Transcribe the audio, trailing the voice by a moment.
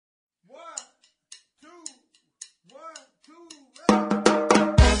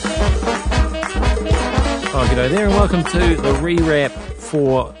Oh, g'day there and welcome to the rewrap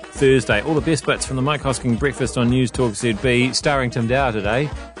for Thursday. All the best bits from the Mike Hosking breakfast on News Talk ZB, starring Tim Dower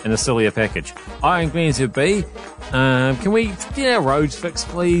today in a sillier package. I am Glenn ZB. Can we get our roads fixed,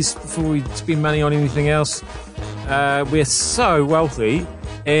 please, before we spend money on anything else? We're so wealthy,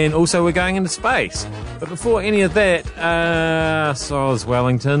 and also we're going into space. But before any of that, soz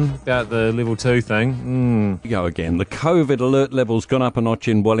Wellington, about the level 2 thing. We go again. The COVID alert level's gone up a notch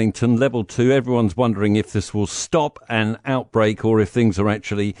in Wellington. Level 2, everyone's wondering if this will stop an outbreak or if things are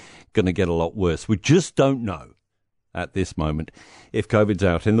actually going to get a lot worse. We just don't know at this moment if COVID's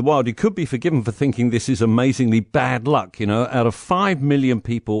out. In the wild, you could be forgiven for thinking this is amazingly bad luck. You know, out of 5 million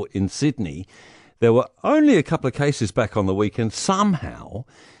people in Sydney, there were only a couple of cases back on the weekend. Somehow,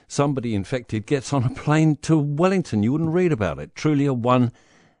 somebody infected gets on a plane to Wellington. You wouldn't read about it. Truly a 1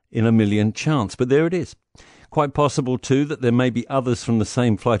 in a million chance. But there it is. Quite possible, too, that there may be others from the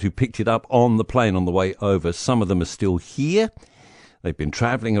same flight who picked it up on the plane on the way over. Some of them are still here. They've been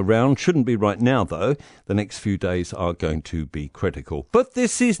travelling around. Shouldn't be right now, though. The next few days are going to be critical. But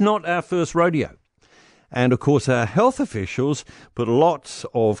this is not our first rodeo. And, of course, our health officials put lots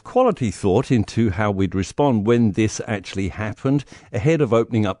of quality thought into how we'd respond when this actually happened ahead of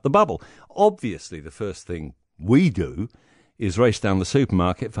opening up the bubble. Obviously, the first thing we do is race down the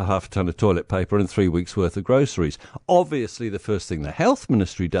supermarket for half a tonne of toilet paper and 3 weeks' worth of groceries. Obviously, the first thing the health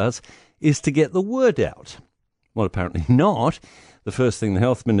ministry does is to get the word out. Well, apparently not. The first thing the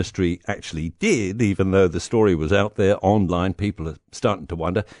health ministry actually did, even though the story was out there online, people are starting to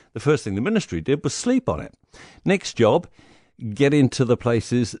wonder, the first thing the ministry did was sleep on it. Next job, get into the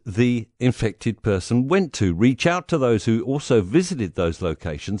places the infected person went to. Reach out to those who also visited those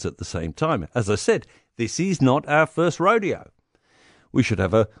locations at the same time. As I said, this is not our first rodeo. We should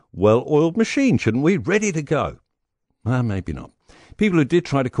have a well-oiled machine, shouldn't we? Ready to go. Well, maybe not. People who did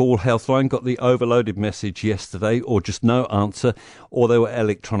try to call Healthline got the overloaded message yesterday, or just no answer, or they were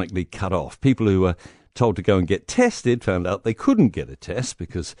electronically cut off. People who were told to go and get tested found out they couldn't get a test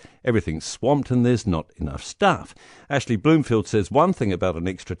because everything's swamped and there's not enough staff. Ashley Bloomfield says one thing about an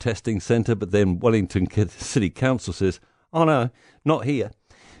extra testing centre, but then Wellington City Council says, oh no, not here.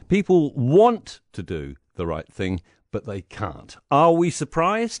 People want to do the right thing, but they can't. Are we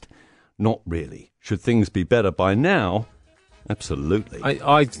surprised? Not really. Should things be better by now? Absolutely.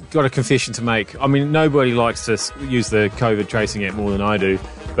 I got a confession to make. I mean, nobody likes to use the COVID tracing app more than I do,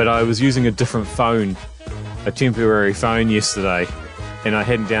 but I was using a different phone, a temporary phone yesterday, and I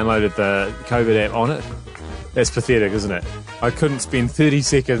hadn't downloaded the COVID app on it. That's pathetic, isn't it? I couldn't spend 30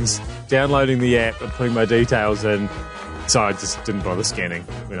 seconds downloading the app and putting my details in, so I just didn't bother scanning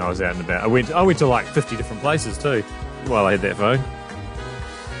when I was out and about. I went to like 50 different places too while I had that phone.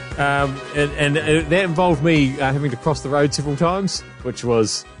 And that involved me having to cross the road several times, which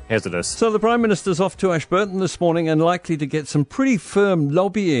was hazardous. So the Prime Minister's off to Ashburton this morning and likely to get some pretty firm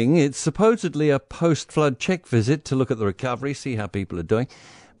lobbying. It's supposedly a post-flood check visit to look at the recovery, see how people are doing.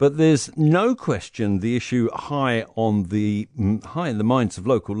 But there's no question the issue high in the minds of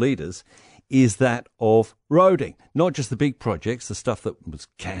local leaders is that of roading. Not just the big projects, the stuff that was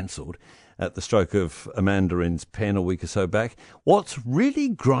cancelled at the stroke of a mandarin's pen a week or so back. What's really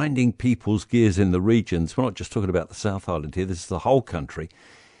grinding people's gears in the regions, we're not just talking about the South Island here, this is the whole country,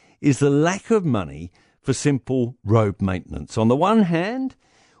 is the lack of money for simple road maintenance. On the one hand,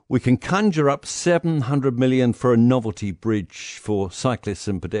 we can conjure up $700 million for a novelty bridge for cyclists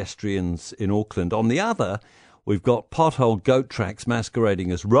and pedestrians in Auckland. On the other, we've got pothole goat tracks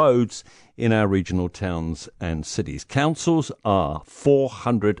masquerading as roads in our regional towns and cities. Councils are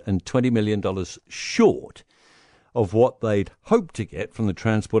 $420 million short of what they'd hoped to get from the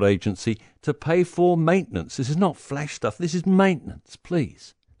Transport Agency to pay for maintenance. This is not flash stuff. This is maintenance,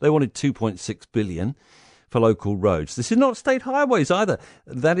 please. They wanted $2.6 billion for local roads. This is not state highways either.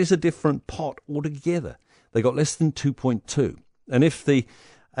 That is a different pot altogether. They got less than 2.2. And if the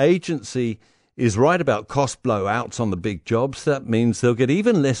agency is right about cost blowouts on the big jobs, that means they'll get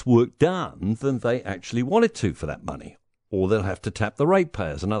even less work done than they actually wanted to for that money. Or they'll have to tap the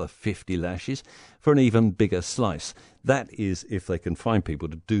ratepayers, another 50 lashes, for an even bigger slice. That is if they can find people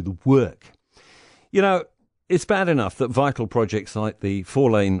to do the work. You know, it's bad enough that vital projects like the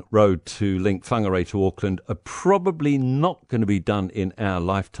 4-lane road to link Whangarei to Auckland are probably not going to be done in our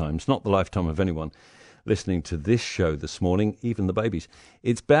lifetimes, not the lifetime of anyone listening to this show this morning, even the babies.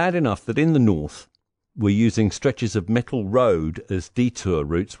 It's bad enough that in the north we're using stretches of metal road as detour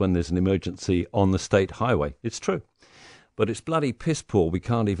routes when there's an emergency on the state highway. It's true. But it's bloody piss poor. We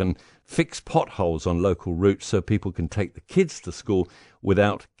can't even fix potholes on local routes so people can take the kids to school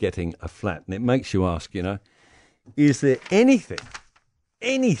without getting a flat. And it makes you ask, you know, is there anything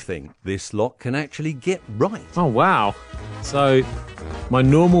anything this lot can actually get right. Oh, wow. So, my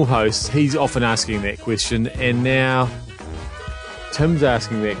normal host, he's often asking that question, and now Tim's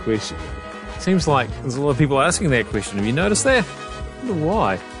asking that question. Seems like there's a lot of people asking that question. Have you noticed that? I wonder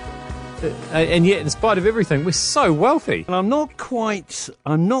why. And yet, in spite of everything, we're so wealthy. And I'm not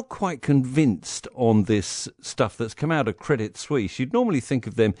quite convinced on this stuff that's come out of Credit Suisse. You'd normally think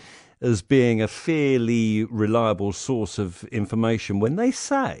of them as being a fairly reliable source of information when they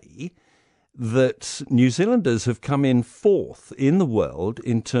say that New Zealanders have come in fourth in the world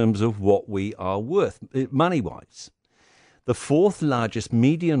in terms of what we are worth, money-wise. The fourth largest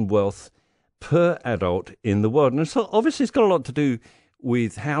median wealth per adult in the world. And so obviously it's got a lot to do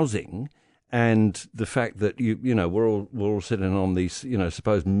with housing and the fact that we're all sitting on these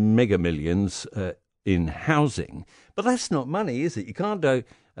supposed mega millions in housing, but that's not money, is it? You can't go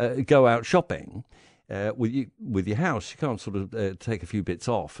out shopping with your house. You can't sort of take a few bits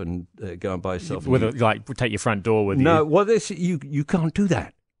off and go and buy yourself. Take your front door with you. No, well, you can't do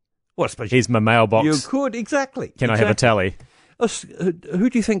that. Well, I suppose here's my mailbox. You could, exactly. I have a tally? Who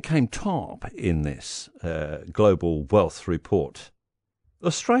do you think came top in this global wealth report?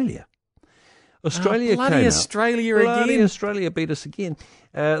 Australia. Australia came out. Australia beat us again.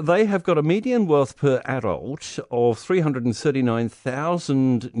 They have got a median wealth per adult of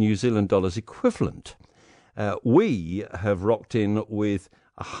 339,000 New Zealand dollars equivalent. We have rocked in with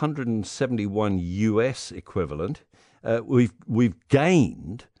 171 US equivalent. We've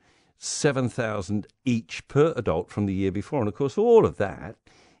gained 7,000 each per adult from the year before. And, of course, all of that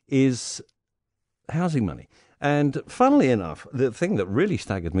is housing money. And funnily enough, the thing that really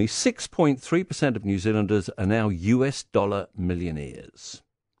staggered me, 6.3% of New Zealanders are now US dollar millionaires.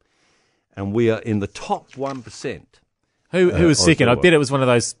 And we are in the top 1%. Who was second? I bet it was one of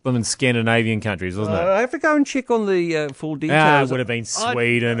those Scandinavian countries, wasn't it? I have to go and check on the full details. It would have been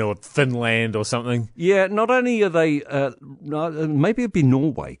Sweden or Finland or something. Yeah, not only are they, maybe it'd be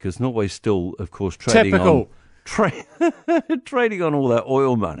Norway, because Norway's still, of course, trading on all that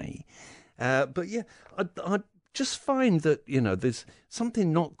oil money. But yeah, I just find that, there's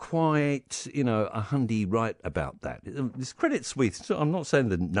something not quite, a hundy right about that. This Credit Suisse, I'm not saying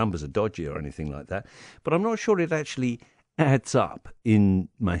the numbers are dodgy or anything like that, but I'm not sure it actually adds up in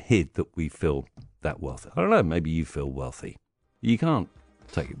my head that we feel that wealthy. I don't know, maybe you feel wealthy. You can't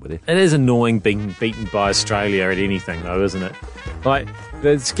take it with you. It is annoying being beaten by Australia at anything, though, isn't it? Like,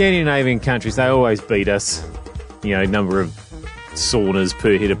 the Scandinavian countries, they always beat us, number of saunas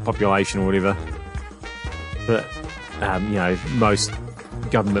per head of population or whatever. But, most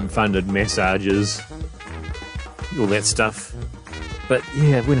government-funded massages, all that stuff. But,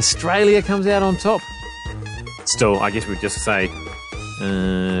 yeah, when Australia comes out on top, still, I guess we'd just say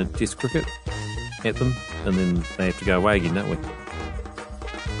Test cricket at them, and then they have to go away again, don't we?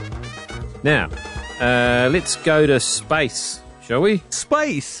 Now, let's go to space, shall we?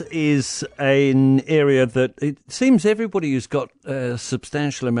 Space is an area that it seems everybody who's got a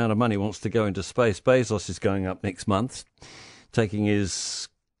substantial amount of money wants to go into space. Bezos is going up next month, taking his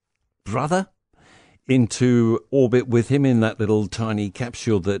brother into orbit with him in that little tiny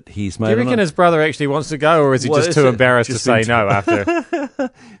capsule that he's made. Do you reckon his brother actually wants to go, or is he just too embarrassed to say no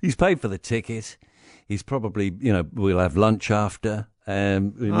after? He's paid for the ticket. He's probably, we'll have lunch after. I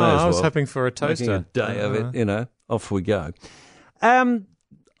was hoping for a toaster. Making a day of it, off we go.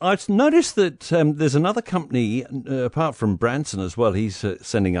 I've noticed that there's another company, apart from Branson as well, he's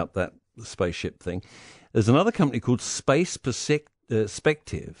sending up that spaceship thing. There's another company called Space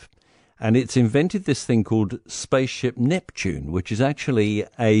Perspective, and it's invented this thing called Spaceship Neptune, which is actually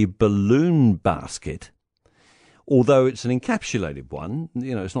a balloon basket, although it's an encapsulated one.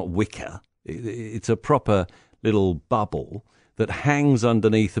 It's not wicker. It's a proper little bubble that hangs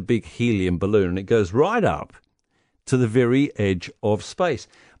underneath a big helium balloon, and it goes right up to the very edge of space.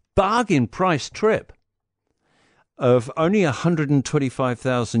 Bargain price trip of only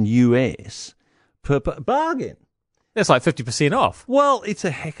 125,000 US per bargain. That's like 50% off. Well, it's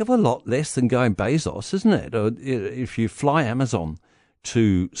a heck of a lot less than going Bezos, isn't it? Or if you fly Amazon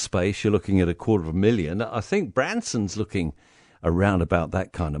to space, you're looking at $250,000. I think Branson's looking around about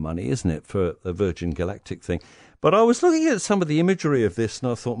that kind of money, isn't it, for a Virgin Galactic thing? But I was looking at some of the imagery of this,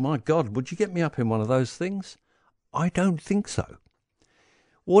 and I thought, my God, would you get me up in one of those things? I don't think so.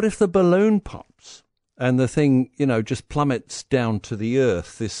 What if the balloon pops and the thing, just plummets down to the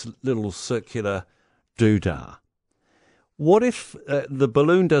earth, this little circular doodah? What if the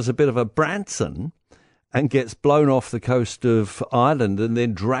balloon does a bit of a Branson and gets blown off the coast of Ireland and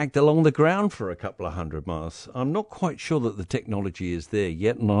then dragged along the ground for a couple of 100 miles? I'm not quite sure that the technology is there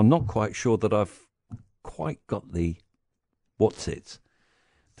yet, and I'm not quite sure that I've quite got the what's-its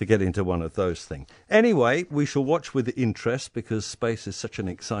to get into one of those things. Anyway, we shall watch with interest because space is such an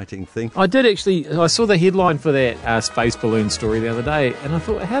exciting thing. I saw the headline for that space balloon story the other day, and I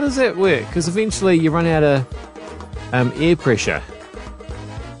thought, how does that work? Because eventually you run out of air pressure.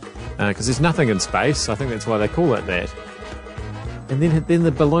 Because there's nothing in space. I think that's why they call it that. And then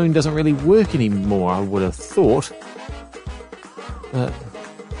the balloon doesn't really work anymore, I would have thought.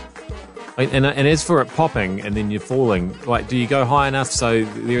 And as for it popping and then you're falling, like, do you go high enough so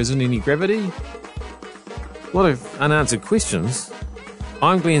there isn't any gravity? A lot of unanswered questions.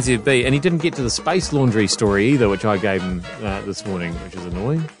 I'm Glenn ZB, and he didn't get to the space laundry story either, which I gave him this morning, which is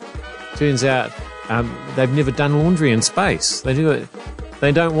annoying. Turns out they've never done laundry in space. They do it.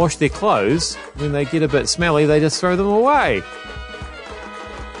 They don't wash their clothes. When they get a bit smelly, they just throw them away.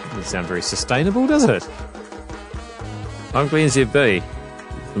 Doesn't sound very sustainable, does it? I'm Glenn ZB.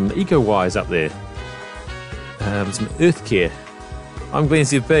 Some EcoWise up there. Some Earth Care. I'm Glenn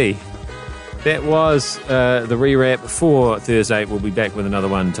ZB. That was the rewrap for Thursday. We'll be back with another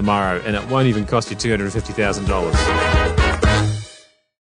one tomorrow, and it won't even cost you $250,000.